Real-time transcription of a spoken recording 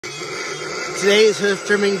Today is hoof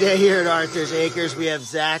trimming day here at Arthur's Acres. We have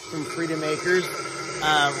Zach from Freedom Acres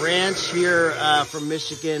Ranch here from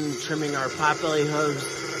Michigan trimming our potbelly hooves.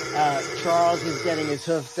 Charles is getting his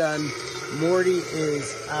hoof done. Morty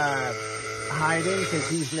is hiding because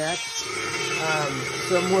he's next.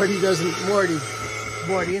 So Morty,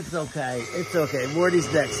 it's okay. It's okay.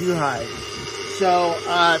 Morty's next. You hide. So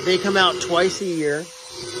they come out twice a year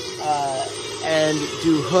and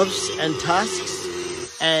do hoofs and tusks.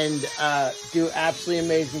 And do absolutely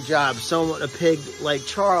amazing job. A pig like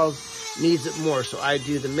Charles needs it more, so I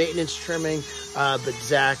do the maintenance trimming. But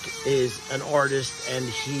Zach is an artist, and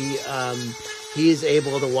he is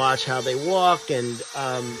able to watch how they walk and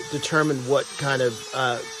determine what kind of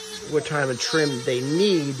trim they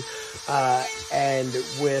need. And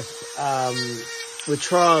with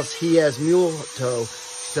Charles, he has mule toe,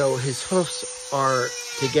 so his hoofs are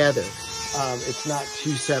together. It's not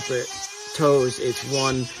two separate toes, it's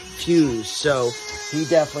one fuse, so he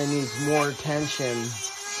definitely needs more attention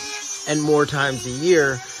and more times a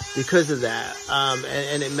year because of that,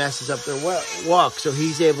 and it messes up their walk. So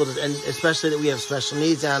he's able to, and especially that we have special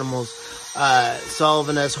needs animals.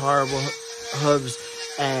 Sullivan has horrible hooves,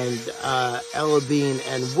 and Ella Bean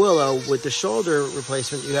and Willow with the shoulder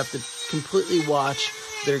replacement, you have to completely watch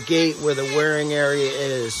their gait, where the wearing area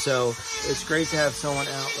is. So it's great to have someone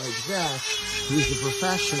out like Zach, who's a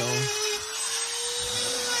professional,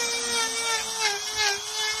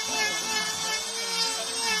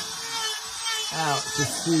 out to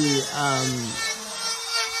see,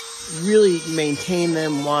 really maintain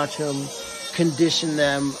them, watch them, condition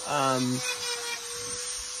them.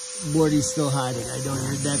 Morty's still hiding. I don't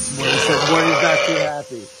hear that's Morty, so Morty's not too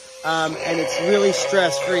happy. And it's really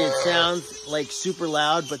stress-free. It sounds like super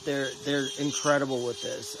loud, but they're incredible with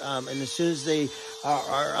this. And as soon as they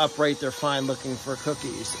are upright, they're fine looking for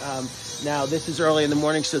cookies. Now this is early in the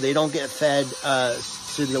morning, so they don't get fed,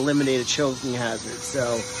 to eliminate a choking hazard.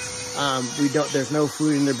 So there's no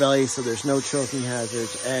food in their belly, so there's no choking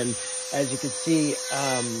hazards. And as you can see,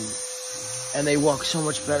 and they walk so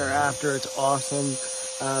much better after. It's awesome.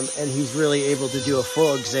 And he's really able to do a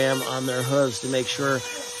full exam on their hooves to make sure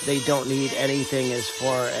they don't need anything as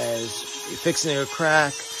far as fixing a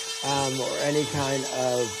crack, or any kind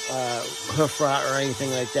of hoof rot or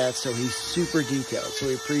anything like that. So he's super detailed, so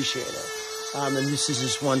we appreciate it. And this is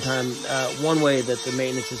just one way that the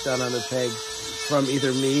maintenance is done on the pig from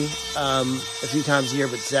either me a few times a year,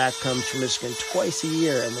 but Zach comes from Michigan twice a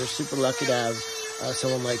year, and they're super lucky to have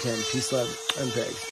someone like him. Peace, love, and pigs.